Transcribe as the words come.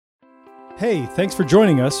Hey, thanks for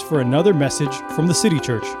joining us for another message from the City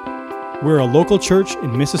Church. We're a local church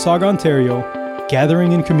in Mississauga, Ontario,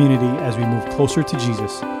 gathering in community as we move closer to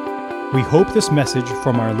Jesus. We hope this message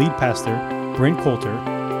from our lead pastor, Brent Coulter,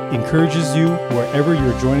 encourages you wherever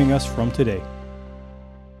you're joining us from today.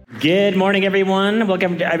 Good morning, everyone.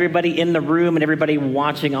 Welcome to everybody in the room and everybody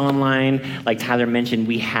watching online. Like Tyler mentioned,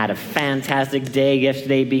 we had a fantastic day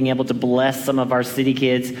yesterday being able to bless some of our city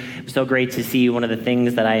kids. It was so great to see. One of the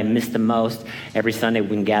things that I miss the most every Sunday we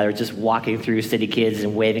can gather, just walking through city kids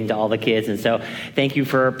and waving to all the kids. And so thank you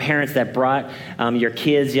for parents that brought your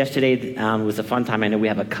kids yesterday. It was a fun time. I know we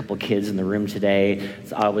have a couple kids in the room today,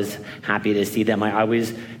 so I was happy to see them. I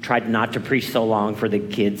always tried not to preach so long for the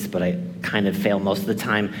kids, but I kind of fail most of the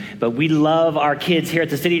time. But we love our kids here at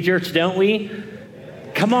the City Church, don't we?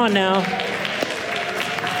 Come on now.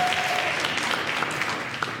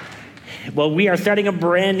 Well, we are starting a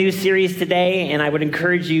brand new series today, and I would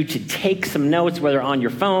encourage you to take some notes, whether on your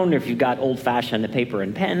phone or if you've got old-fashioned paper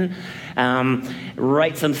and pen.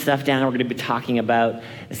 Write some stuff down. We're going to be talking about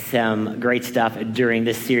some great stuff during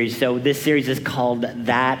this series. So this series is called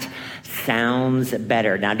That Sounds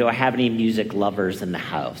Better. Now, do I have any music lovers in the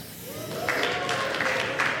house?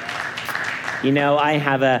 You know, I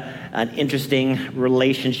have an interesting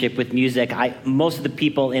relationship with music. Most of the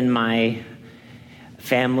people in my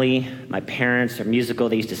family, my parents are musical.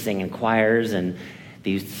 They used to sing in choirs, and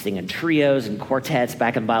they used to sing in trios and quartets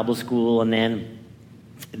back in Bible school. And then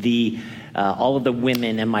all of the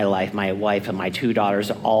women in my life, my wife and my two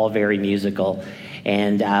daughters, are all very musical.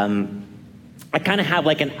 And I kind of have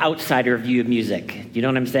like an outsider view of music. You know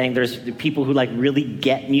what I'm saying? There's people who like really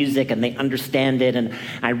get music and they understand it, and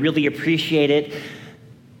I really appreciate it.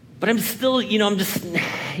 But I'm still, I'm just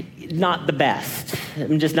not the best.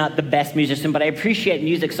 I'm just not the best musician, but I appreciate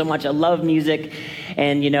music so much. I love music.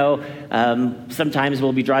 And, sometimes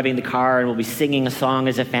we'll be driving the car and we'll be singing a song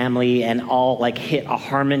as a family and all like hit a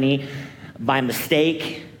harmony by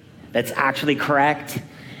mistake that's actually correct.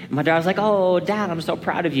 My dad was like, "Oh, Dad, I'm so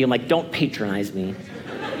proud of you." I'm like, "Don't patronize me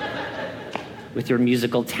with your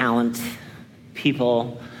musical talent,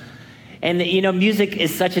 people." And, music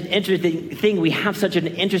is such an interesting thing. We have such an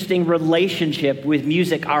interesting relationship with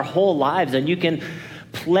music our whole lives. And you can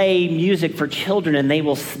play music for children and they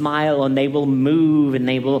will smile and they will move and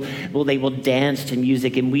they will dance to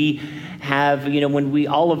music. And we have,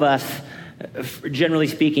 all of us, generally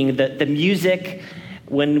speaking, the music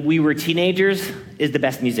when we were teenagers is the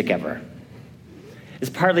best music ever. It's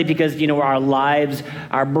partly because, our lives,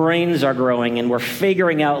 our brains are growing and we're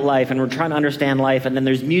figuring out life and we're trying to understand life. And then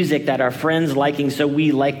there's music that our friends liking, so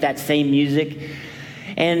we like that same music.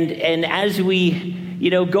 And as we,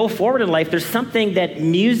 go forward in life, there's something that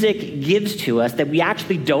music gives to us that we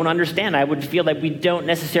actually don't understand. I would feel that we don't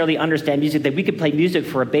necessarily understand music, that we could play music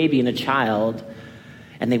for a baby and a child,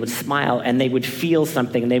 and they would smile, and they would feel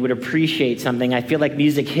something, and they would appreciate something. I feel like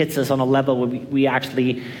music hits us on a level where we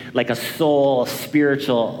actually, like a soul, a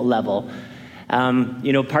spiritual level.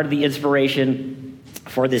 Part of the inspiration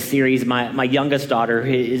for this series, my youngest daughter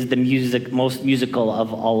is the most musical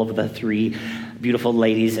of all of the three beautiful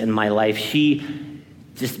ladies in my life. She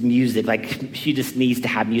just needs to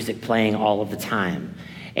have music playing all of the time.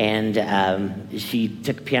 And she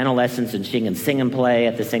took piano lessons and she can sing and play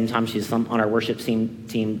at the same time. She's on our worship team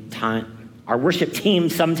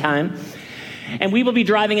sometime. And we will be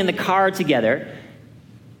driving in the car together.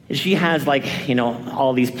 And she has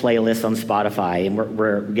all these playlists on Spotify, and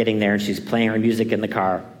we're getting there and she's playing her music in the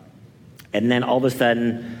car. And then all of a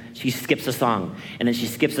sudden she skips a song, and then she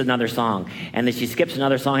skips another song, and then she skips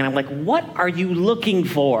another song. And I'm like, "What are you looking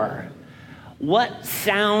for? What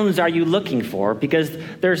sounds are you looking for?" Because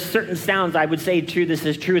there's certain sounds, I would say this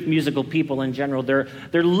is true with musical people in general. They're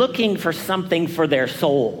looking for something for their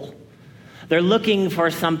soul. They're looking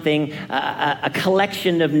for something, a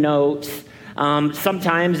collection of notes.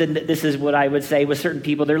 Sometimes, and this is what I would say with certain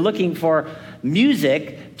people, they're looking for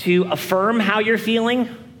music to affirm how you're feeling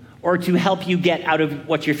or to help you get out of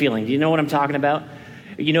what you're feeling. Do you know what I'm talking about?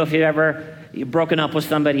 If you've ever broken up with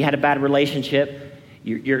somebody, had a bad relationship,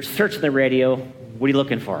 you're searching the radio. What are you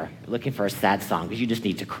looking for? You're looking for a sad song because you just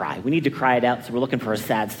need to cry. We need to cry it out, so we're looking for a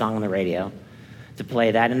sad song on the radio to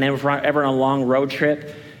play that. And then if we're ever on a long road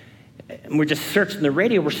trip and we're just searching the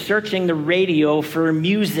radio, we're searching the radio for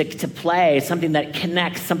music to play, something that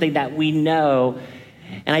connects, something that we know.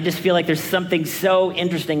 And I just feel like there's something so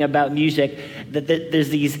interesting about music that there's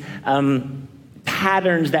these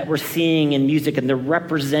patterns that we're seeing in music, and they're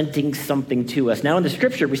representing something to us. Now in the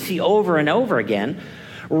scripture, we see over and over again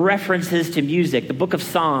references to music. The book of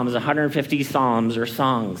Psalms, 150 psalms or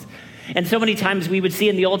songs. And so many times we would see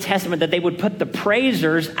in the Old Testament that they would put the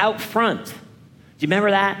praisers out front. Do you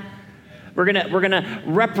remember that? We're gonna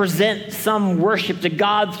represent some worship to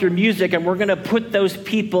God through music, and we're gonna put those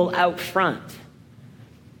people out front.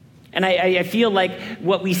 And I feel like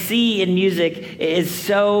what we see in music is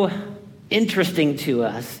so interesting to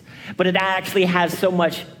us, but it actually has so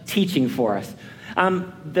much teaching for us.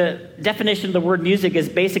 The definition of the word music is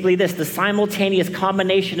basically this: the simultaneous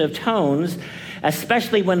combination of tones,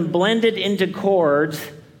 especially when blended into chords,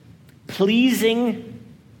 pleasing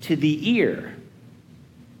to the ear.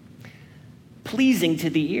 Pleasing to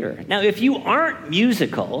the ear. Now, if you aren't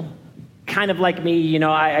musical, kind of like me,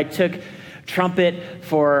 I took trumpet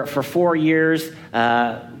for 4 years,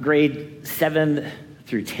 grade 7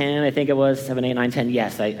 through 10, I think it was, 7, 8, 9, 10.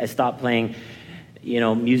 Yes, I stopped playing,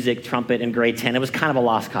 music, trumpet in grade 10. It was kind of a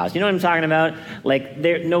lost cause. You know what I'm talking about? Like,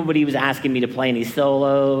 nobody was asking me to play any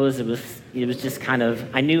solos. It was just kind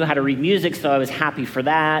of, I knew how to read music, so I was happy for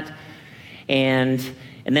that.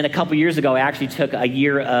 And then a couple years ago, I actually took a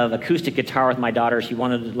year of acoustic guitar with my daughter. She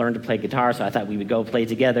wanted to learn to play guitar, so I thought we would go play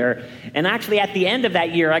together. And actually, at the end of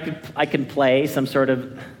that year, I could play some sort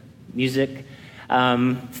of music.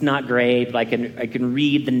 It's not great, but I can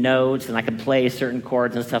read the notes, and I can play certain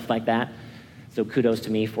chords and stuff like that. So kudos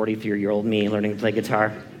to me, 43-year-old me, learning to play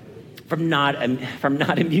guitar from not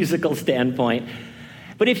a musical standpoint.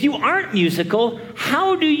 But if you aren't musical,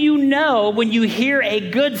 how do you know when you hear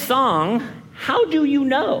a good song? How do you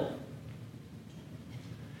know?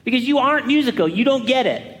 Because you aren't musical. You don't get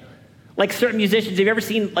it. Like certain musicians, have you ever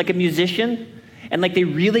seen like a musician and like they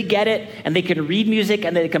really get it and they can read music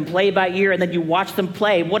and they can play by ear and then you watch them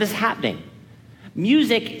play? What is happening?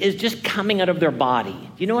 Music is just coming out of their body. Do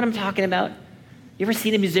you know what I'm talking about? You ever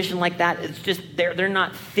seen a musician like that? It's just they're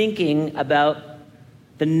not thinking about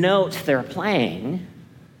the notes they're playing.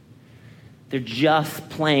 They're just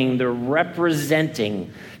playing. They're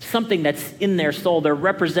representing something that's in their soul. They're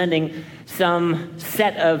representing some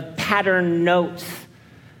set of pattern notes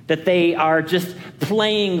that they are just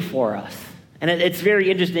playing for us. And it's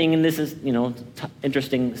very interesting, and this is,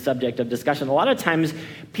 interesting subject of discussion. A lot of times,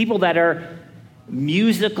 people that are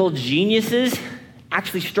musical geniuses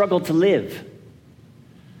actually struggle to live.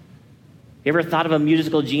 You ever thought of a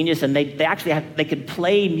musical genius and they could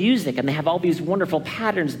play music and they have all these wonderful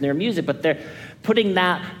patterns in their music, but they're putting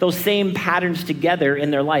those same patterns together in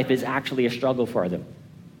their life is actually a struggle for them.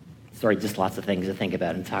 Sorry, just lots of things to think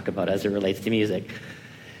about and talk about as it relates to music.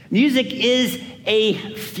 Music is a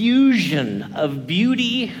fusion of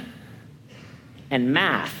beauty and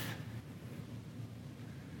math.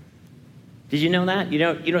 Did you know that? You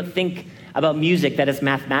don't think about music that is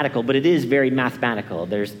mathematical, but it is very mathematical.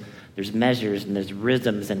 There's measures and there's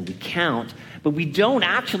rhythms and we count, but we don't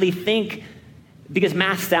actually think, because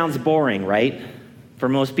math sounds boring, right? For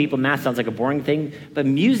most people, math sounds like a boring thing, but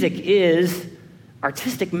music is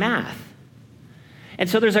artistic math. And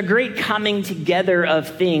so there's a great coming together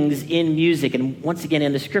of things in music. And once again,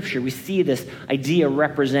 in the scripture, we see this idea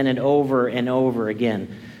represented over and over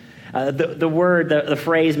again. The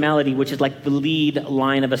phrase melody, which is like the lead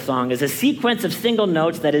line of a song, is a sequence of single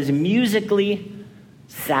notes that is musically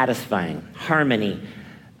satisfying, harmony,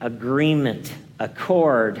 agreement,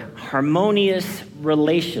 accord, harmonious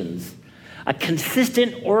relations, a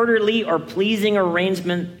consistent, orderly, or pleasing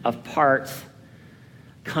arrangement of parts,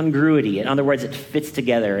 congruity. In other words, it fits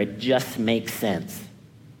together. It just makes sense.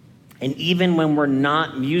 And even when we're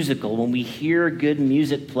not musical, when we hear good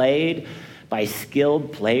music played by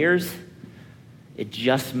skilled players, it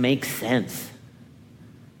just makes sense.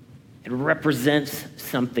 It represents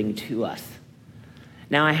something to us.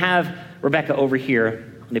 Now, I have Rebecca over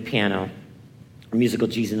here on the piano, our musical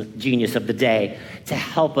genius of the day, to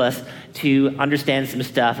help us to understand some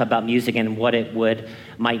stuff about music and what it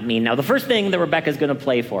might mean. Now, the first thing that Rebecca's going to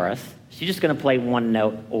play for us, she's just going to play one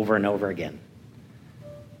note over and over again.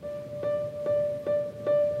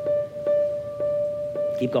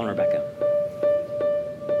 Keep going, Rebecca.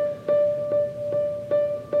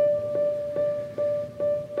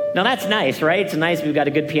 Now that's nice, right? It's nice. We've got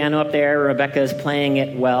a good piano up there. Rebecca's playing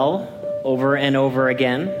it well over and over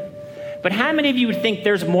again. But how many of you would think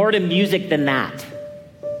there's more to music than that?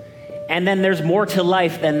 And then there's more to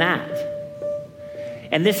life than that?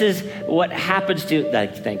 And this is what happens to...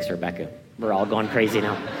 Thanks, Rebecca. We're all going crazy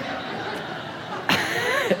now.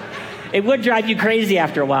 It would drive you crazy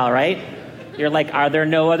after a while, right? You're like, are there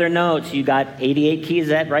no other notes? You got 88 keys, is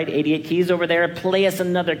that right? 88 keys over there. Play us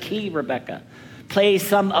another key, Rebecca. Play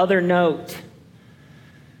some other note.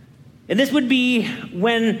 And this would be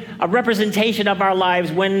when a representation of our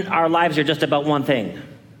lives, when our lives are just about one thing.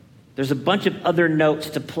 There's a bunch of other notes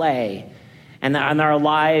to play. And our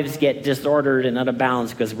lives get disordered and out of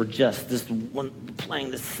balance because we're just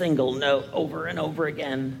playing this single note over and over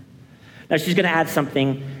again. Now she's going to add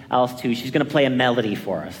something else too. She's going to play a melody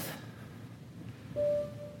for us.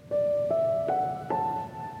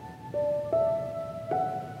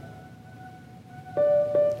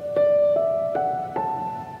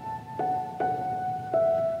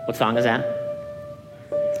 What song is that?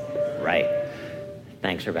 Right.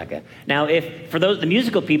 Thanks, Rebecca. Now, for the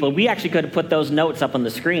musical people, we actually could have put those notes up on the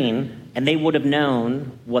screen, and they would have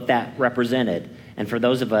known what that represented. And for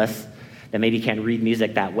those of us that maybe can't read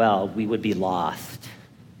music that well, we would be lost.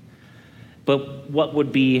 But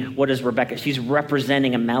what is Rebecca? She's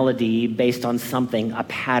representing a melody based on something, a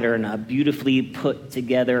pattern, a beautifully put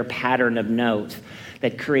together pattern of notes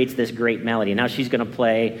that creates this great melody. Now she's going to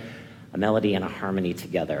play a melody and a harmony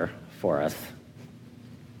together for us.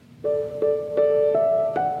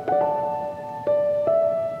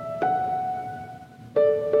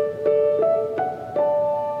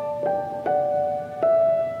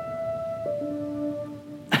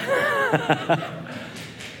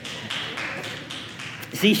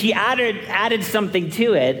 See, she added something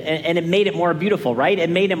to it, and it made it more beautiful, right? It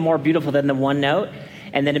made it more beautiful than the one note,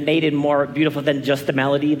 and then it made it more beautiful than just the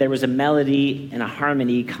melody. There was a melody and a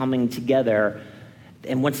harmony coming together,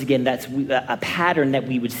 and once again, that's a pattern that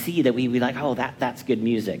we would see, that we would be like, oh, that's good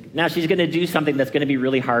music. Now she's going to do something that's going to be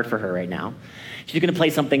really hard for her right now. She's going to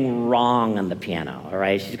play something wrong on the piano, all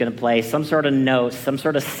right? She's going to play some sort of notes, some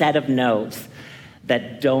sort of set of notes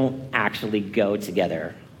that don't actually go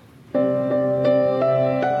together.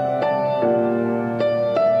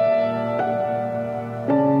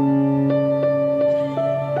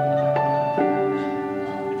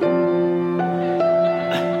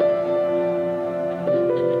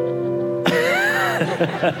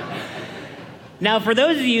 Now, for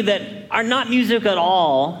those of you that are not musical at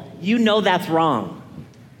all, you know that's wrong,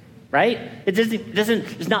 right?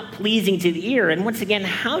 It's not pleasing to the ear. And once again,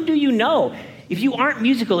 how do you know? If you aren't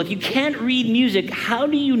musical, if you can't read music, how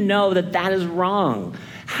do you know that is wrong?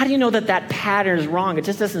 How do you know that pattern is wrong? It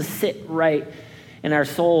just doesn't sit right in our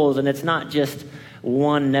souls, and it's not just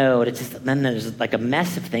one note. It's just, then there's like a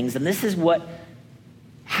mess of things, and this is what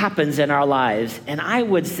happens in our lives. And I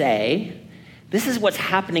would say this is what's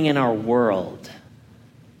happening in our world.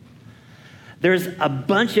 There's a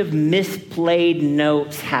bunch of misplayed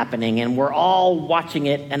notes happening, and we're all watching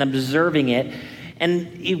it and observing it.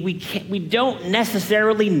 And we don't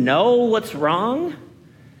necessarily know what's wrong,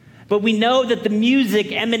 but we know that the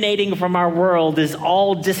music emanating from our world is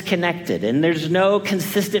all disconnected, and there's no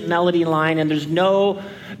consistent melody line, and there's no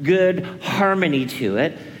good harmony to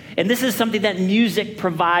it. And this is something that music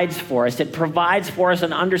provides for us. It provides for us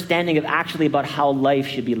an understanding of actually about how life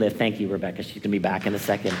should be lived. Thank you, Rebecca. She's going to be back in a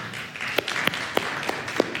second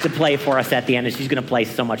to play for us at the end, and she's going to play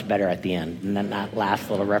so much better at the end than that last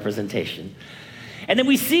little representation. And then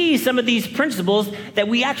we see some of these principles that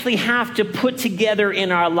we actually have to put together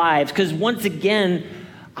in our lives, because once again,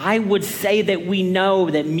 I would say that we know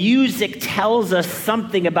that music tells us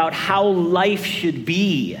something about how life should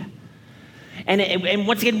be. And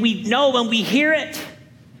once again, we know when we hear it,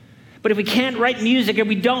 but if we can't write music and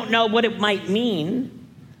we don't know what it might mean,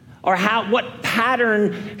 or what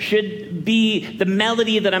pattern should be the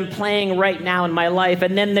melody that I'm playing right now in my life,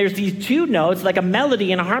 and then there's these two notes, like a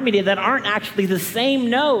melody and a harmony, that aren't actually the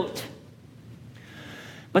same note,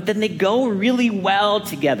 but then they go really well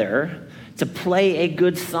together to play a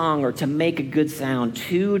good song or to make a good sound,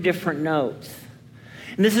 two different notes.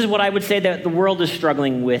 And this is what I would say that the world is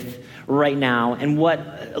struggling with right now, and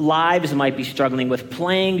what lives might be struggling with,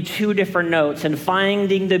 playing two different notes and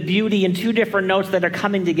finding the beauty in two different notes that are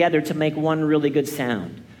coming together to make one really good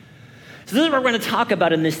sound. So this is what we're going to talk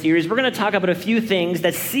about in this series. We're going to talk about a few things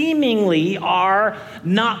that seemingly are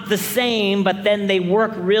not the same, but then they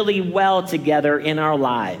work really well together in our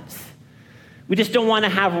lives. We just don't want to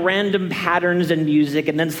have random patterns in music,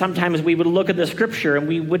 and then sometimes we would look at the scripture and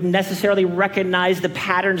we wouldn't necessarily recognize the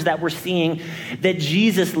patterns that we're seeing that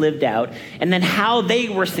Jesus lived out, and then how they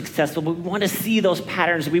were successful. But we want to see those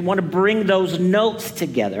patterns. We want to bring those notes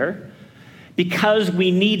together because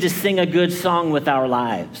we need to sing a good song with our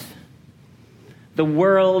lives. The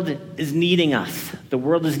world is needing us. The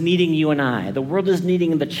world is needing you and I. The world is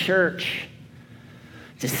needing the church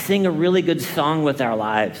to sing a really good song with our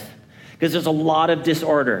lives. Because there's a lot of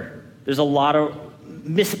disorder. There's a lot of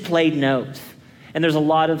misplayed notes. And there's a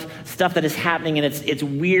lot of stuff that is happening, and it's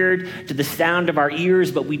weird to the sound of our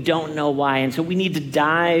ears, but we don't know why. And so we need to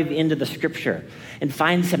dive into the scripture and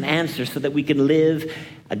find some answers so that we can live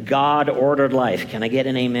a God-ordered life. Can I get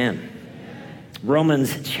an amen?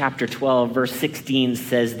 Romans chapter 12, verse 16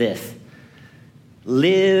 says this: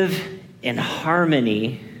 live in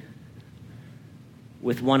harmony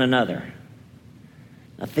with one another.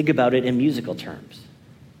 Now think about it in musical terms.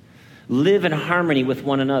 Live in harmony with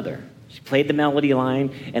one another. She played the melody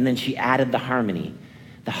line, and then she added the harmony.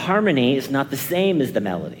 The harmony is not the same as the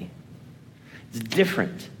melody. It's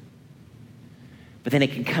different. But then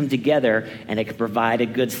it can come together, and it can provide a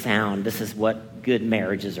good sound. This is what good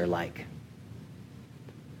marriages are like.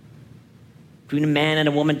 Between a man and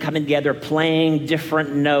a woman coming together, playing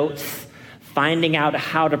different notes, finding out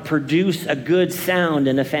how to produce a good sound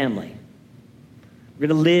in a family. We're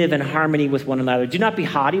going to live in harmony with one another. Do not be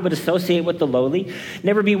haughty, but associate with the lowly.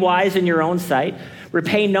 Never be wise in your own sight.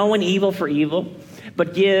 Repay no one evil for evil,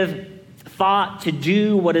 but give thought to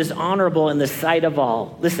do what is honorable in the sight of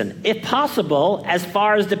all. Listen, if possible, as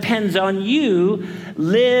far as depends on you,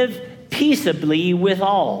 live peaceably with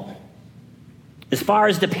all. As far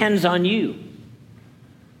as depends on you.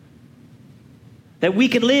 That we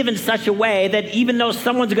can live in such a way that even though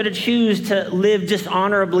someone's going to choose to live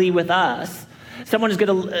dishonorably with us, someone is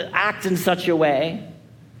going to act in such a way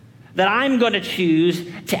that I'm going to choose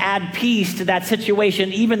to add peace to that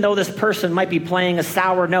situation, even though this person might be playing a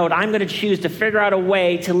sour note. I'm going to choose to figure out a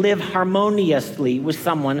way to live harmoniously with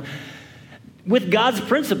someone with God's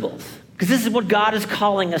principles, because this is what God is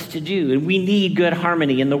calling us to do, and we need good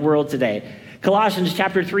harmony in the world today. Colossians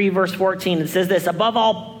chapter 3, verse 14, it says this, above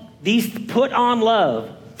all these put on love,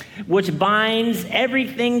 which binds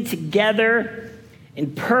everything together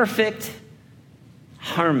in perfect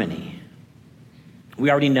harmony. We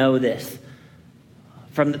already know this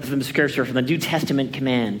from the scripture, from the New Testament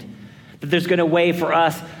command, that there's going to be a way for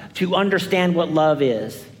us to understand what love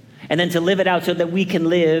is and then to live it out so that we can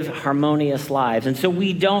live harmonious lives. And so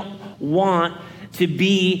we don't want to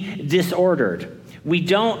be disordered. We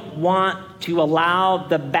don't want to allow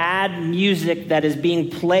the bad music that is being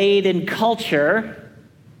played in culture,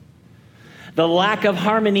 the lack of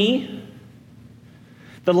harmony,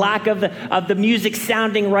 the lack of the music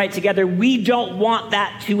sounding right together. We don't want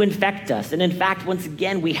that to infect us. And in fact, once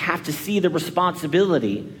again, we have to see the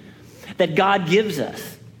responsibility that God gives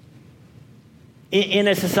us in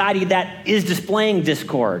a society that is displaying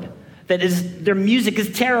discord, that is, their music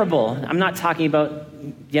is terrible. I'm not talking about,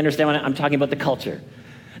 you understand what I'm talking about? The culture.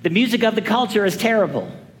 The music of the culture is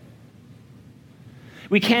terrible.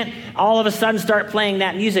 We can't all of a sudden start playing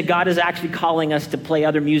that music. God is actually calling us to play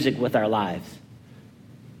other music with our lives.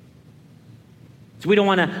 So we don't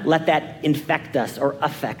want to let that infect us or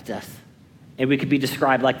affect us. And we could be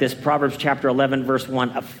described like this, Proverbs chapter 11, verse 1.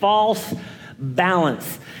 A false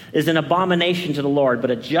balance is an abomination to the Lord,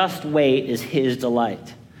 but a just weight is his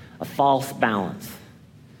delight. A false balance.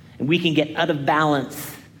 And we can get out of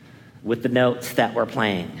balance with the notes that we're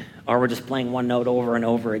playing, or we're just playing one note over and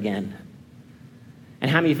over again.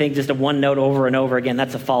 And how many think just a one note over and over again,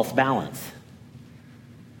 that's a false balance?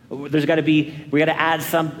 We got to add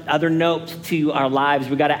some other notes to our lives.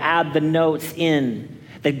 We got to add the notes in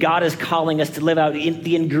that God is calling us to live out, in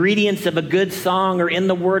the ingredients of a good song or in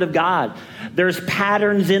the Word of God. There's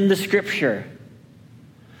patterns in the Scripture.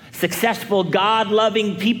 Successful,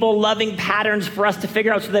 God-loving, people-loving patterns for us to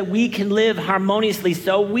figure out so that we can live harmoniously,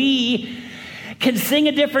 so we can sing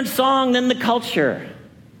a different song than the culture.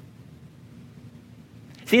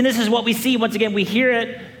 See, and this is what we see. Once again, we hear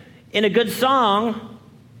it in a good song,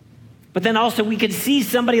 but then also we can see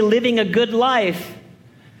somebody living a good life.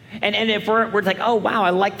 And if we're like, oh, wow, I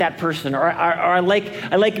like that person. Or I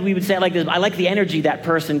like, we would say it like this, I like the energy that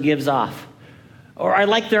person gives off. Or I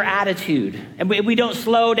like their attitude. And we don't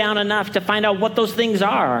slow down enough to find out what those things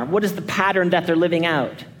are. What is the pattern that they're living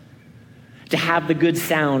out? To have the good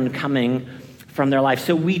sound coming from their life.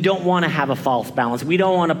 So we don't want to have a false balance. We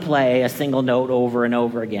don't want to play a single note over and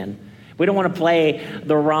over again. We don't want to play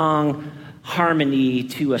the wrong harmony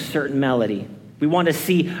to a certain melody. We want to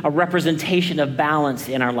see a representation of balance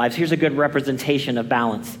in our lives. Here's a good representation of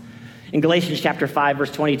balance. In Galatians chapter 5,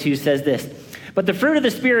 verse 22 says this, but the fruit of the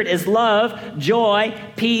Spirit is love, joy,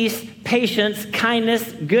 peace, patience,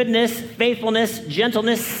 kindness, goodness, faithfulness,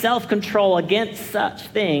 gentleness, self-control. Against such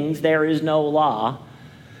things there is no law.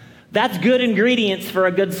 That's good ingredients for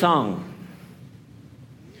a good song.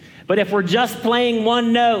 But if we're just playing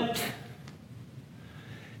one note,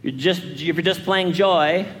 if you're just playing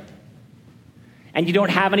joy, and you don't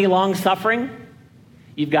have any long suffering,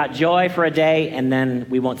 you've got joy for a day, and then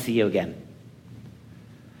we won't see you again.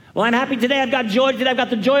 Well, I'm happy today. I've got joy today. I've got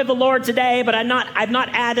the joy of the Lord today, but I've not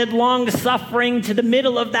added long suffering to the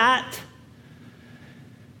middle of that.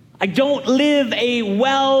 I don't live a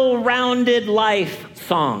well-rounded life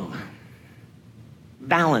song.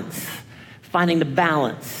 Balance. Finding the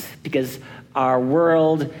balance, because our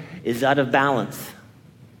world is out of balance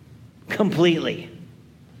completely.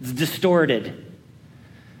 It's distorted.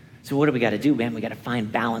 So what do we got to do, man? We got to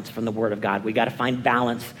find balance from the Word of God. We got to find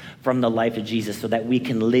balance from the life of Jesus so that we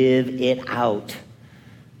can live it out.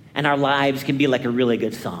 And our lives can be like a really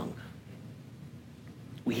good song.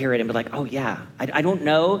 We hear it and be like, oh yeah, I don't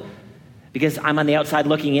know, because I'm on the outside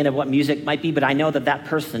looking in at what music might be, but I know that that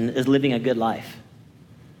person is living a good life.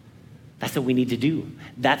 That's what we need to do.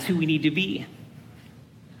 That's who we need to be.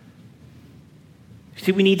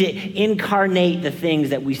 See, we need to incarnate the things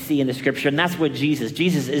that we see in the scripture, and that's what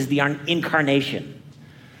Jesus is the incarnation.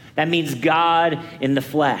 That means God in the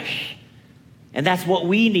flesh. And that's what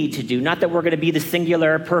we need to do. Not that we're going to be the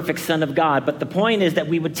singular, perfect Son of God, but the point is that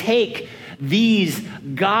we would take these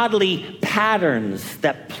godly patterns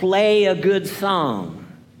that play a good song,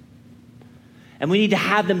 and we need to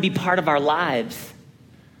have them be part of our lives,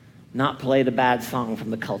 not play the bad song from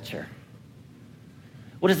the culture.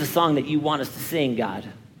 What is the song that you want us to sing, God?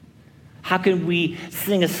 How can we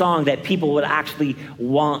sing a song that people would actually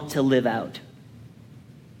want to live out?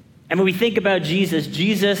 And when we think about Jesus,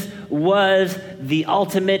 Jesus was the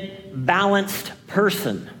ultimate balanced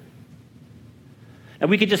person. And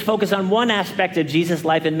we could just focus on one aspect of Jesus'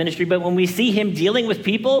 life and ministry, but when we see him dealing with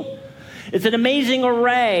people, it's an amazing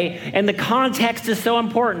array, and the context is so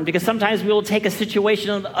important, because sometimes we will take a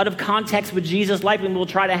situation out of context with Jesus' life and we'll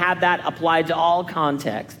try to have that applied to all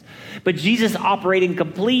context. But Jesus operating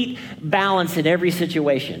complete balance in every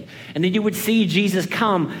situation. And then you would see Jesus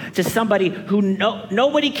come to somebody who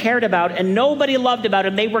nobody cared about and nobody loved about,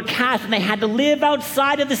 and they were cast and they had to live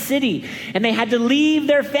outside of the city and they had to leave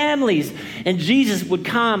their families. And Jesus would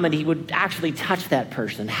come and he would actually touch that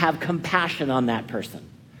person, have compassion on that person.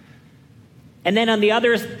 And then on the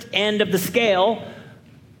other end of the scale,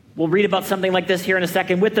 we'll read about something like this here in a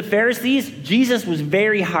second. With the Pharisees, Jesus was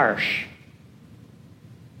very harsh.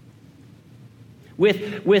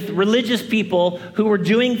 With religious people who were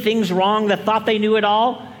doing things wrong that thought they knew it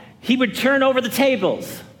all, he would turn over the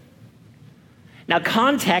tables. Now,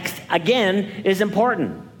 context, again, is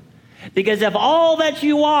important. Because if all that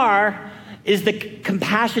you are is the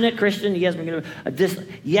compassionate Christian, yes,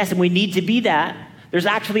 and we need to be that, there's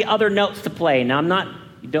actually other notes to play. Now,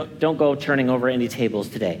 don't go turning over any tables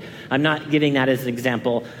today. I'm not giving that as an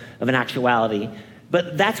example of an actuality.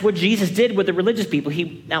 But that's what Jesus did with the religious people.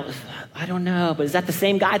 I don't know, but is that the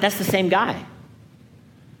same guy? That's the same guy.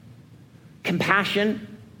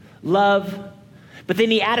 Compassion, love. But then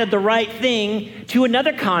he added the right thing to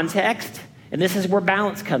another context, and this is where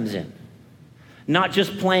balance comes in. Not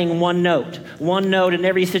just playing one note in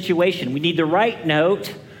every situation. We need the right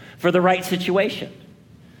note for the right situation.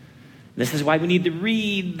 This is why we need to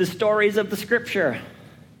read the stories of the scripture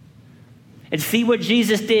and see what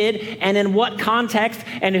Jesus did and in what context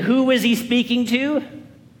and who is he speaking to.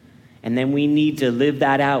 And then we need to live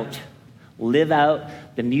that out. Live out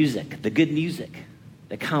the music, the good music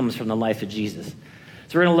that comes from the life of Jesus.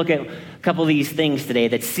 So we're going to look at a couple of these things today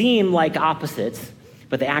that seem like opposites,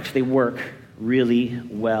 but they actually work really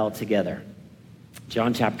well together.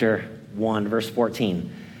 John chapter 1, verse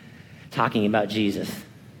 14, talking about Jesus.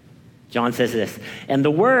 John says this, "And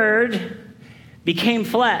the Word became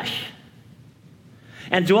flesh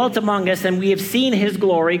and dwelt among us, and we have seen his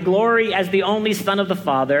glory, glory as the only Son of the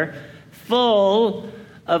Father, full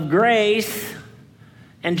of grace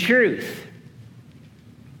and truth."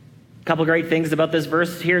 A couple great things about this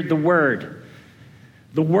verse here. The Word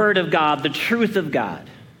of God, the truth of God.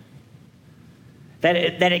 That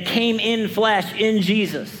it came in flesh in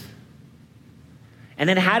Jesus. And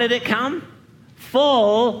then how did it come?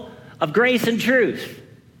 Full of grace and truth.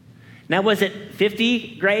 Now, was it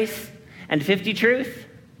 50 grace and 50 truth?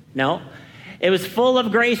 No. It was full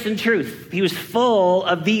of grace and truth. He was full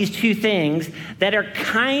of these two things that are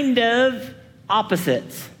kind of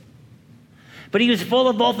opposites. But he was full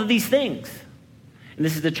of both of these things. And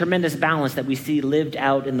this is the tremendous balance that we see lived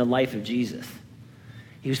out in the life of Jesus.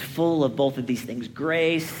 He was full of both of these things,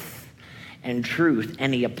 grace and truth,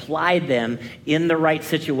 and he applied them in the right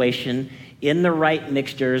situation, in the right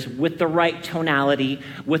mixtures, with the right tonality,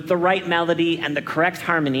 with the right melody and the correct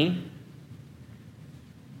harmony.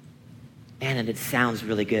 And it sounds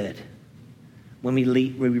really good when we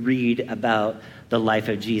read about the life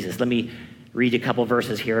of Jesus. Let me read a couple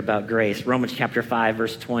verses here about grace. Romans chapter 5,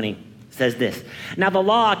 verse 20 says this, "Now the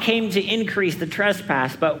law came to increase the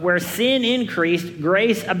trespass, but where sin increased,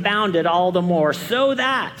 grace abounded all the more, so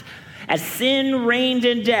that as sin reigned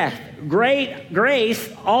in death, great grace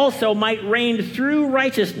also might reign through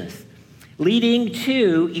righteousness, leading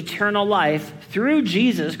to eternal life through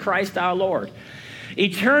Jesus Christ our Lord."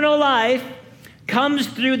 Eternal life comes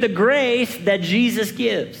through the grace that Jesus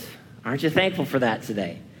gives. Aren't you thankful for that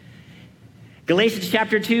today? Galatians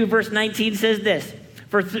chapter 2, verse 19 says this,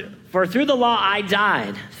 For through the law I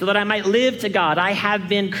died, so that I might live to God. I have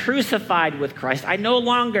been crucified with Christ. It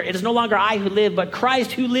is no longer I who live, but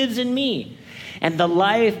Christ who lives in me. And the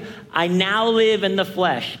life I now live in the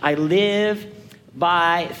flesh, I live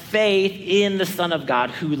by faith in the Son of God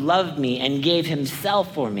who loved me and gave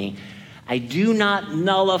himself for me. I do not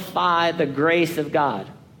nullify the grace of God.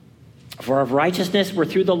 For if righteousness were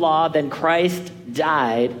through the law, then Christ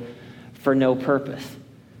died for no purpose.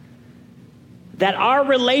 That our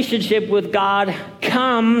relationship with God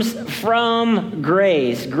comes from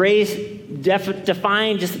grace. Grace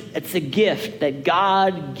defined, it's a gift that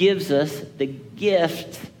God gives us, the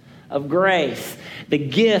gift of grace, the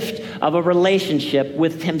gift of a relationship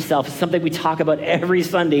with himself. It's something we talk about every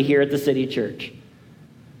Sunday here at the City Church.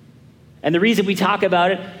 And the reason we talk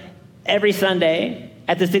about it every Sunday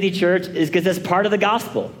at the City Church is because it's part of the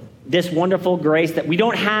gospel. This wonderful grace that we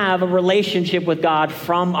don't have a relationship with God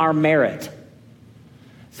from our merit.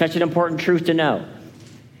 Such an important truth to know.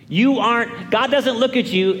 God doesn't look at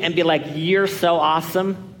you and be like, you're so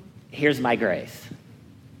awesome, here's my grace.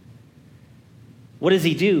 What does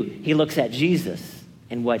he do? He looks at Jesus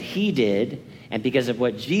and what he did, and because of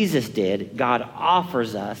what Jesus did, God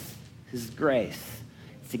offers us his grace.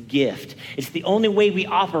 It's a gift. It's the only way we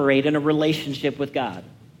operate in a relationship with God.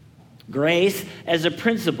 Grace as a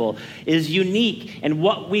principle is unique, and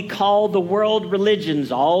what we call the world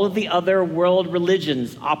religions, all of the other world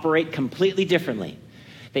religions operate completely differently.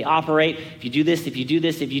 They operate, if you do this, if you do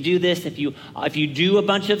this, if you do this, if you do a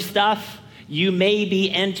bunch of stuff, you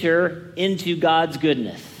maybe enter into God's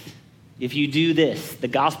goodness. If you do this, the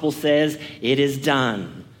gospel says it is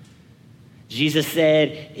done. Jesus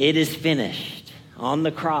said it is finished on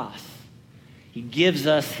the cross. He gives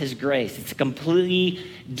us his grace. It's a completely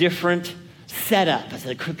different setup. It's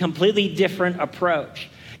a completely different approach.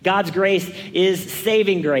 God's grace is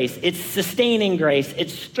saving grace. It's sustaining grace.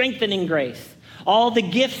 It's strengthening grace. All the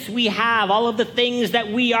gifts we have, all of the things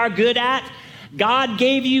that we are good at, God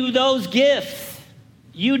gave you those gifts.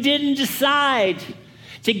 You didn't decide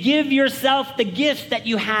to give yourself the gifts that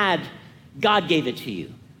you had. God gave it to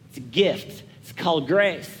you. It's a gift. It's called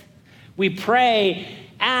grace. We pray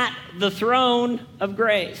at the throne of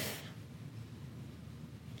grace.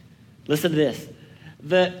 Listen to this.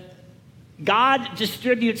 God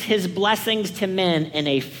distributes his blessings to men in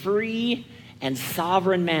a free and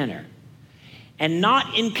sovereign manner, and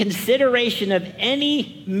not in consideration of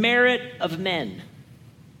any merit of men.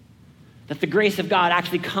 That the grace of God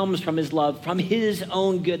actually comes from his love, from his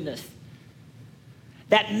own goodness.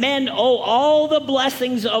 That men owe all the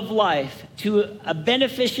blessings of life to a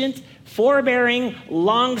beneficent, forbearing,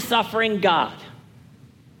 long-suffering God.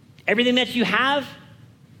 Everything that you have,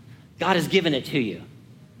 God has given it to you.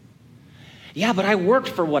 Yeah, but I worked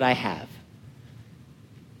for what I have.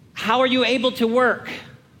 How are you able to work?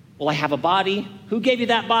 Well, I have a body. Who gave you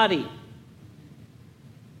that body?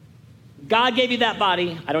 God gave you that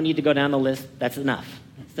body. I don't need to go down the list. That's enough.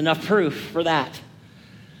 It's enough proof for that.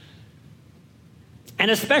 And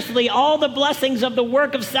especially all the blessings of the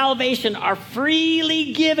work of salvation are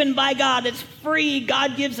freely given by God. It's free.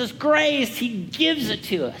 God gives us grace. He gives it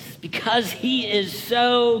to us because he is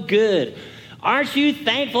so good. Aren't you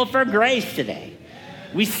thankful for grace today?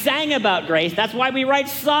 We sang about grace. That's why we write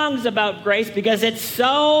songs about grace, because it's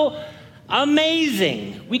so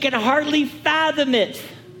amazing. We can hardly fathom it.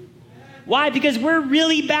 Why? Because we're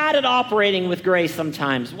really bad at operating with grace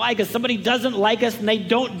sometimes. Why? Because somebody doesn't like us and they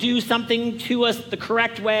don't do something to us the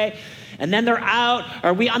correct way, and then they're out,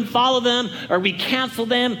 or we unfollow them, or we cancel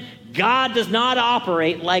them. God does not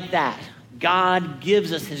operate like that. God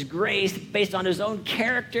gives us his grace based on his own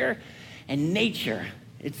character and nature.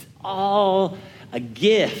 It's all a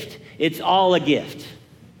gift. It's all a gift.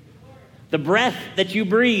 The breath that you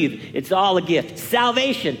breathe, it's all a gift.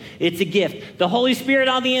 Salvation, it's a gift. The Holy Spirit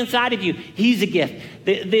on the inside of you, he's a gift.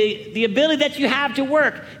 The ability that you have to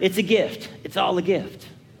work, it's a gift. It's all a gift.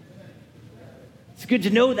 It's good to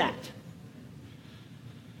know that.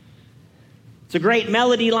 It's a great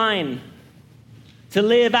melody line to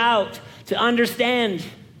live out, to understand.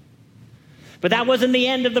 But that wasn't the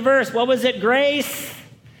end of the verse. What was it? Grace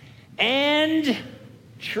and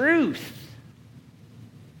truth.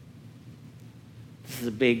 This is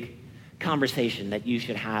a big conversation that you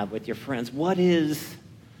should have with your friends. What is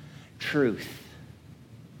truth?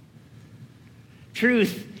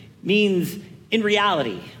 Truth means in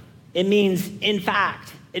reality. It means in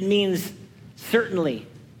fact. It means certainly.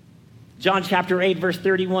 John chapter 8, verse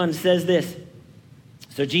 31 says this.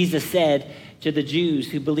 So Jesus said to the Jews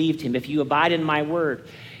who believed him, if you abide in my word,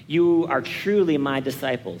 you are truly my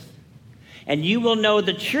disciples, And you will know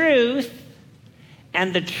the truth,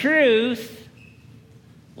 and the truth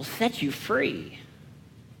will set you free.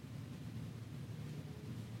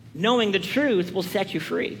 Knowing the truth will set you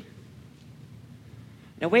free.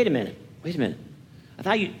 Now, wait a minute. I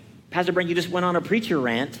thought Pastor Brent, you just went on a preacher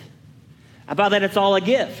rant about that it's all a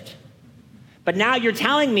gift. But now you're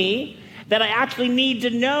telling me that I actually need to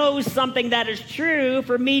know something that is true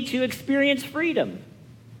for me to experience freedom.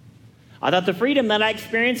 I thought the freedom that I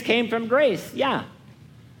experienced came from grace. Yeah.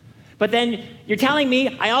 But then you're telling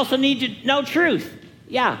me I also need to know truth.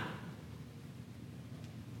 Yeah.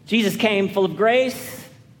 Jesus came full of grace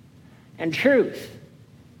and truth.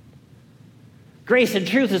 Grace and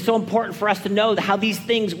truth is so important for us to know how these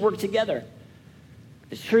things work together.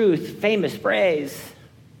 The truth, famous phrase,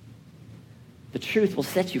 the truth will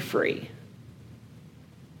set you free.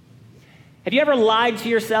 Have you ever lied to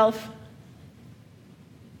yourself?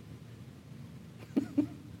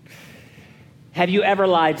 Have you ever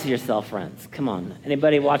lied to yourself, friends? Come on.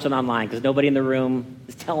 Anybody watching online? Because nobody in the room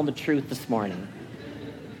is telling the truth this morning.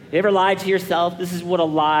 Have you ever lied to yourself? This is what a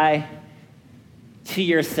lie to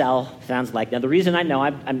yourself sounds like. Now, the reason I know,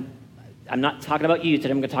 I'm not talking about you today.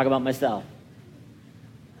 I'm going to talk about myself.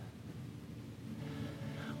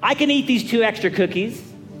 I can eat these 2 extra cookies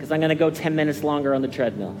because I'm going to go 10 minutes longer on the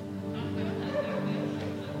treadmill.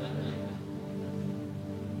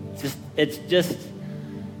 It's just,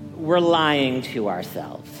 we're lying to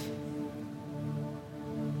ourselves.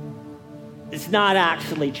 It's not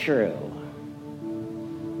actually true.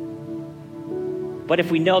 But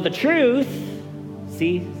if we know the truth,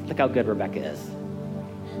 see, look how good Rebecca is.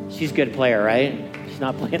 She's a good player, right? She's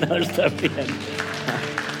not playing other stuff yet.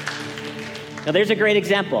 Now, there's a great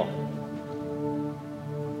example.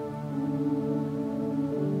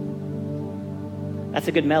 That's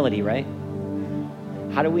a good melody, right?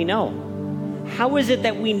 How do we know? How is it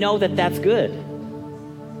that we know that that's good?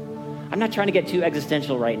 I'm not trying to get too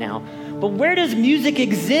existential right now, but where does music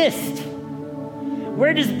exist?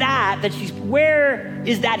 Where is that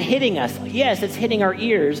hitting us? Yes, it's hitting our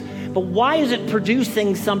ears, but why is it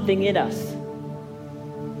producing something in us?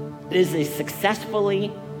 It is a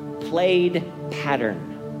successfully played pattern.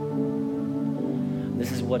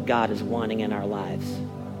 This is what God is wanting in our lives.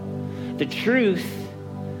 The truth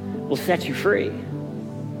will set you free.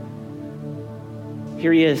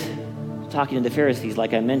 Here he is talking to the Pharisees.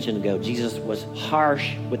 Like I mentioned ago, Jesus was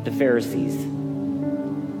harsh with the Pharisees.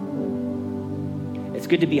 It's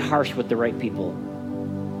good to be harsh with the right people.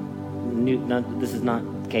 This is not,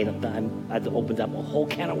 okay, that opens up a whole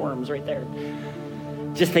can of worms right there.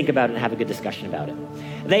 Just think about it and have a good discussion about it.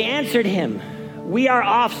 They answered him, "We are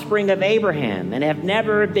offspring of Abraham and have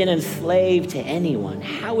never been enslaved to anyone.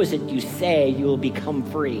 How is it you say you will become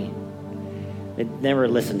free?" They never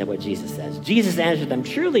listened to what Jesus says. Jesus answered them,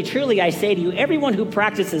 "Truly, truly, I say to you, everyone who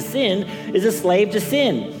practices sin is a slave to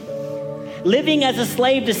sin. Living as a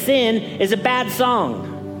slave to sin is a bad song.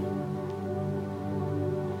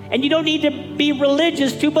 And you don't need to be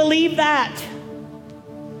religious to believe that.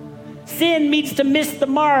 Sin means to miss the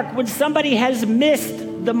mark. When somebody has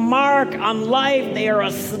missed the mark on life, they are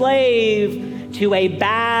a slave to a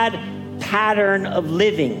bad pattern of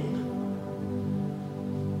living."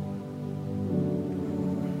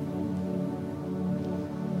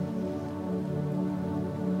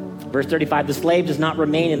 Verse 35, "The slave does not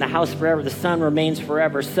remain in the house forever. The son remains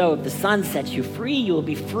forever. So if the son sets you free, you will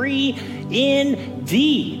be free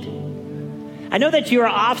indeed. I know that you are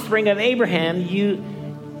offspring of Abraham.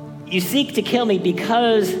 You seek to kill me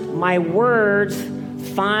because my words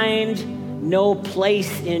find no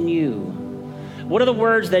place in you." What are the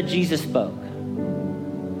words that Jesus spoke?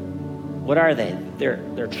 What are they?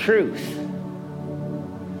 They're truth.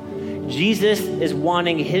 Jesus is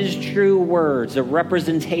wanting his true words, a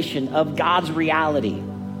representation of God's reality,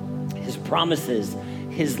 his promises,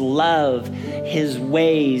 his love, his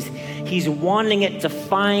ways. He's wanting it to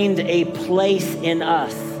find a place in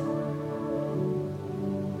us.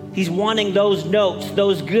 He's wanting those notes,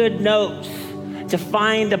 those good notes, to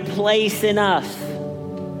find a place in us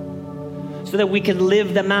so that we can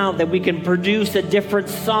live them out, that we can produce a different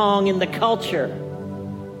song in the culture.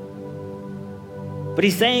 But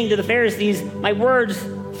he's saying to the Pharisees, my words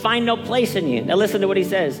find no place in you. Now listen to what he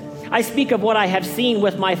says. "I speak of what I have seen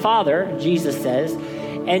with my Father," Jesus says,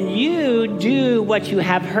 "and you do what you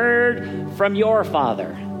have heard from your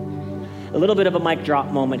father." A little bit of a mic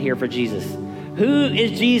drop moment here for Jesus. Who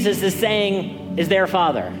is Jesus is saying is their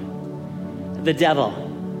father? The devil.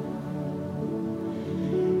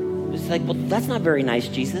 It's like, well, that's not very nice,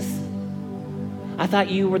 Jesus. I thought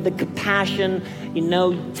you were the compassion,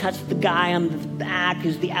 touch the guy on the back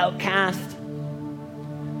who's the outcast.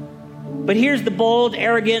 But here's the bold,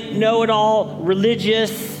 arrogant, know-it-all, religious,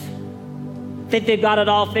 think they've got it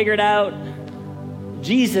all figured out.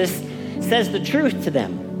 Jesus says the truth to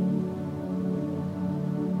them.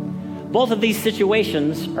 Both of these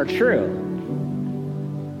situations are true,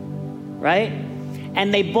 right?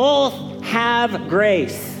 And they both have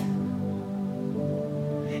grace.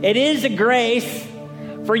 It is a grace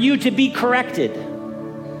for you to be corrected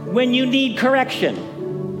when you need correction.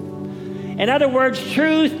 In other words,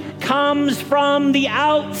 truth comes from the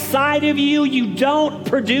outside of you. You don't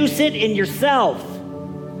produce it in yourself.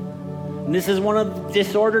 And this is one of the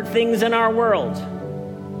disordered things in our world.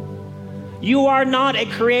 You are not a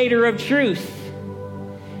creator of truth.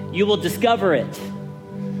 You will discover it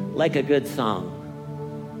like a good song.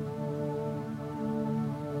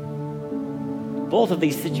 Both of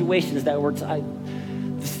these situations that were,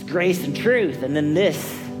 this is grace and truth, and then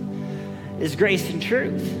this is grace and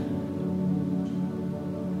truth.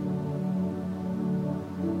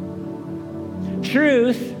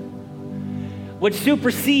 Truth would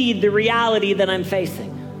supersede the reality that I'm facing.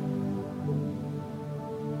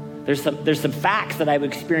 There's some facts that I've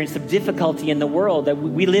experienced, some difficulty in the world, that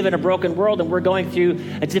we live in a broken world and we're going through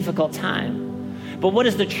a difficult time. But what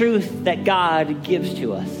is the truth that God gives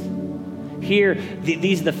to us? Here,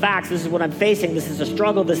 these are the facts. This is what I'm facing. This is a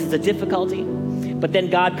struggle. This is a difficulty. But then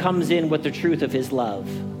God comes in with the truth of his love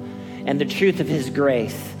and the truth of his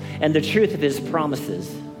grace and the truth of his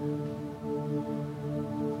promises.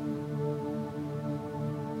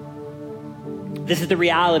 This is the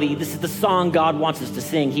reality. This is the song God wants us to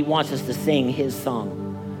sing. He wants us to sing his song.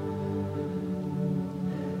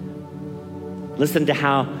 Listen to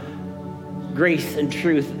how grace and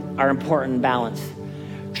truth are important in balance.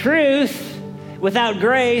 Truth without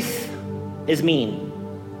grace is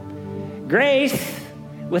mean. Grace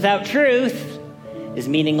without truth is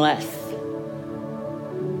meaningless.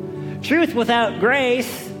 Truth without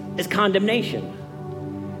grace is condemnation.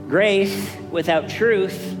 Grace without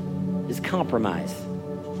truth is compromise.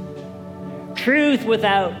 Truth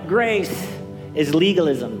without grace is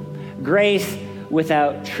legalism. Grace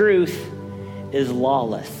without truth is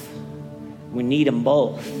lawless. We need them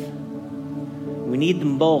both. We need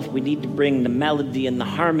them both. We need to bring the melody and the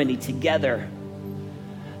harmony together,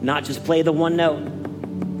 not just play the one note.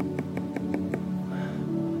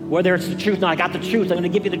 Whether it's the truth, no, I got the truth, I'm going to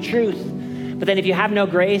give you the truth. But then if you have no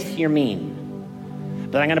grace, you're mean.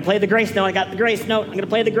 But I'm going to play the grace note, I got the grace note, I'm going to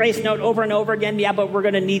play the grace note over and over again. Yeah, but we're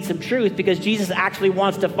going to need some truth, because Jesus actually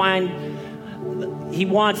wants to he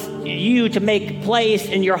wants you to make place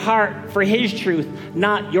in your heart for his truth,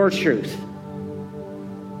 not your truth.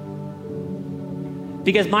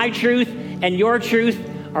 Because my truth and your truth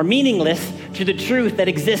are meaningless to the truth that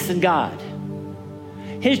exists in God.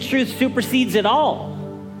 His truth supersedes it all.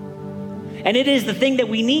 And it is the thing that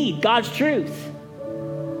we need, God's truth.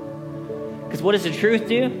 Because what does the truth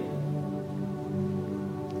do?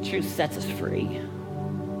 The truth sets us free.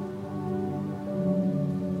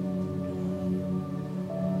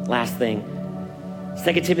 Last thing,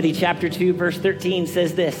 2 Timothy chapter 2, verse 13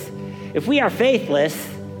 says this: if we are faithless,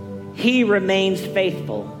 he remains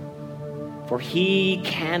faithful, for he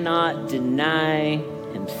cannot deny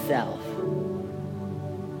himself.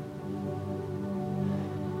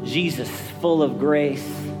 Jesus, full of grace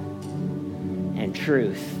and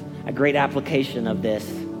truth. A great application of this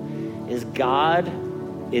is God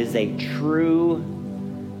is a true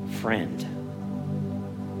friend.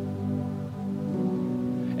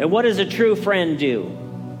 And what does a true friend do?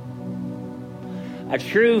 A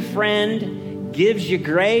true friend gives you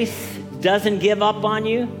grace, doesn't give up on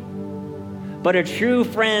you. But a true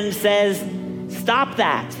friend says, stop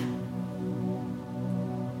that.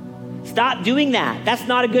 Stop doing that. That's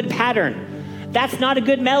not a good pattern. That's not a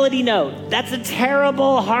good melody note. That's a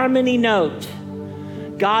terrible harmony note.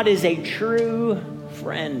 God is a true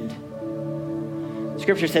friend.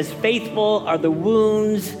 Scripture says, faithful are the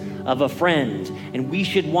wounds of a friend. And we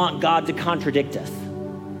should want God to contradict us.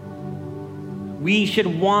 We should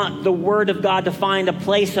want the word of God to find a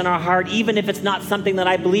place in our heart, even if it's not something that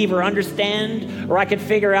I believe or understand, or I could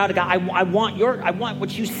figure out. God, I want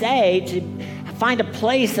what you say to find a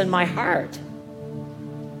place in my heart,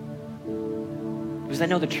 because I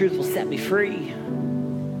know the truth will set me free.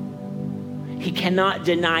 He cannot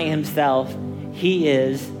deny himself. He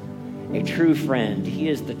is a true friend. He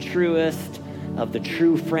is the truest of the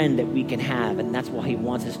true friend that we can have, and that's why he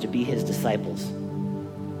wants us to be his disciples.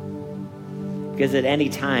 Because at any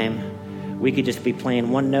time, we could just be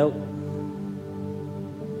playing one note,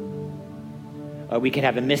 or we could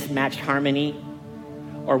have a mismatched harmony,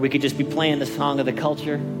 or we could just be playing the song of the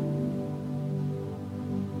culture.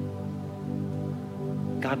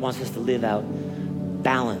 God wants us to live out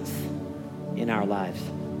balance in our lives.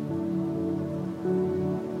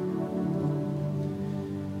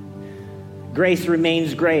 Grace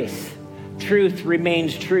remains grace. Truth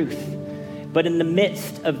remains truth. But in the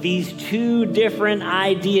midst of these two different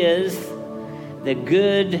ideas, the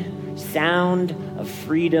good sound of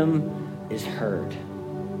freedom is heard.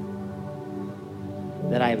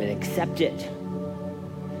 That I would accept it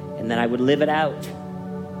and that I would live it out.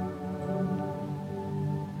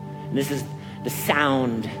 And this is the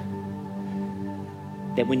sound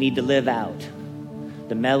that we need to live out,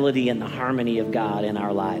 the melody and the harmony of God in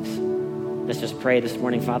our lives. Let's just pray this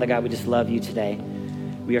morning. Father God, we just love you today.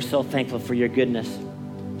 We are so thankful for your goodness.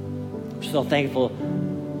 We're so thankful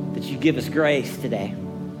that you give us grace today,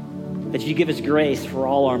 that you give us grace for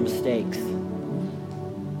all our mistakes,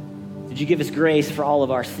 that you give us grace for all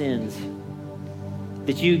of our sins,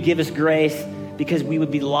 that you give us grace because we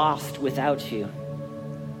would be lost without you.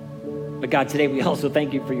 But God, today we also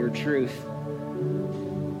thank you for your truth,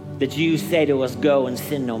 that you say to us, go and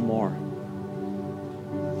sin no more.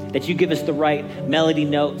 That you give us the right melody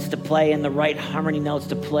notes to play and the right harmony notes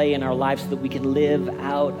to play in our lives so that we can live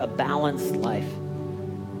out a balanced life.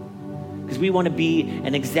 Because we want to be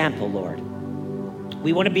an example, Lord.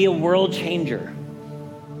 We want to be a world changer.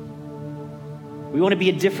 We want to be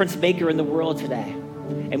a difference maker in the world today.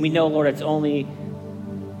 And we know, Lord, it's only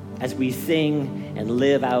as we sing and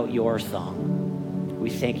live out your song. We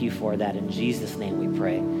thank you for that. In Jesus' name we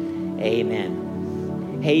pray. Amen.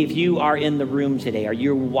 Hey, if you are in the room today or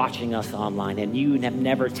you're watching us online and you have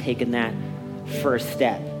never taken that first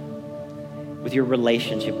step with your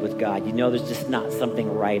relationship with God, you know there's just not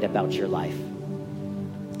something right about your life.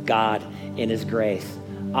 God, in his grace,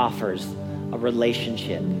 offers a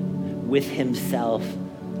relationship with himself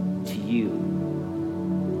to you.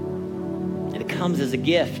 And it comes as a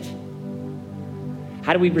gift.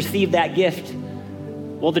 How do we receive that gift?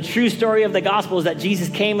 Well, the true story of the gospel is that Jesus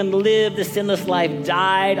came and lived a sinless life,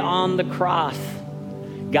 died on the cross.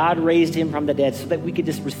 God raised him from the dead so that we could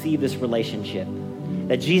just receive this relationship,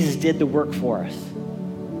 that Jesus did the work for us.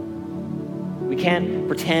 We can't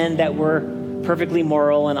pretend that we're perfectly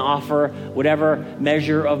moral and offer whatever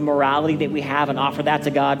measure of morality that we have and offer that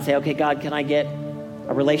to God and say, okay, God, can I get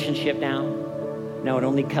a relationship now? No, it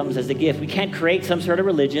only comes as a gift. We can't create some sort of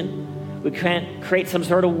religion. We can't create some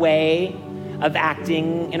sort of way of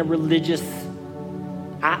acting in a religious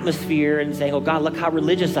atmosphere and saying, oh God, look how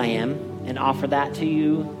religious I am, and offer that to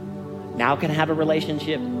you. Now can I have a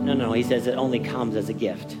relationship? No, he says it only comes as a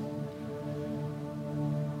gift.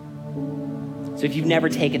 So if you've never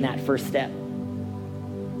taken that first step,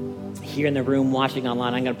 here in the room, watching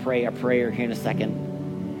online, I'm going to pray a prayer here in a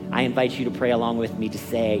second. I invite you to pray along with me to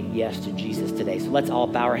say yes to Jesus today. So let's all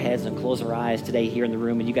bow our heads and close our eyes today here in the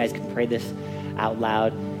room, and you guys can pray this out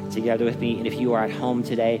loud together with me. And if you are at home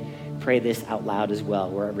today, pray this out loud as well,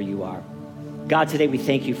 wherever you are. God, today we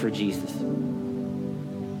thank you for Jesus.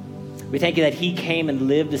 We thank you that he came and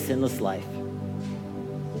lived a sinless life.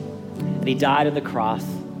 And he died on the cross,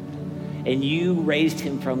 and you raised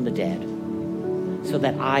him from the dead so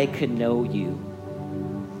that I could know you.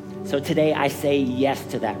 So today I say yes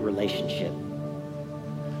to that relationship.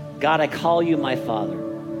 God, I call you my Father.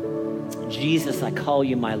 Jesus, I call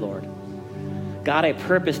you my Lord. God, I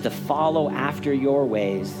purpose to follow after your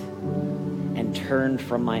ways and turn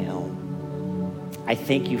from my own. I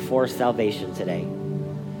thank you for salvation today.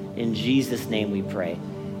 In Jesus' name we pray.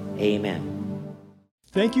 Amen.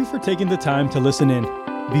 Thank you for taking the time to listen in.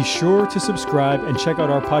 Be sure to subscribe and check out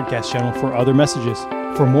our podcast channel for other messages.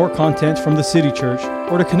 For more content from the City Church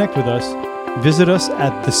or to connect with us, visit us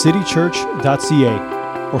at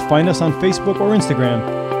thecitychurch.ca or find us on Facebook or Instagram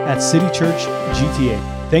at City Church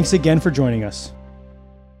GTA. Thanks again for joining us.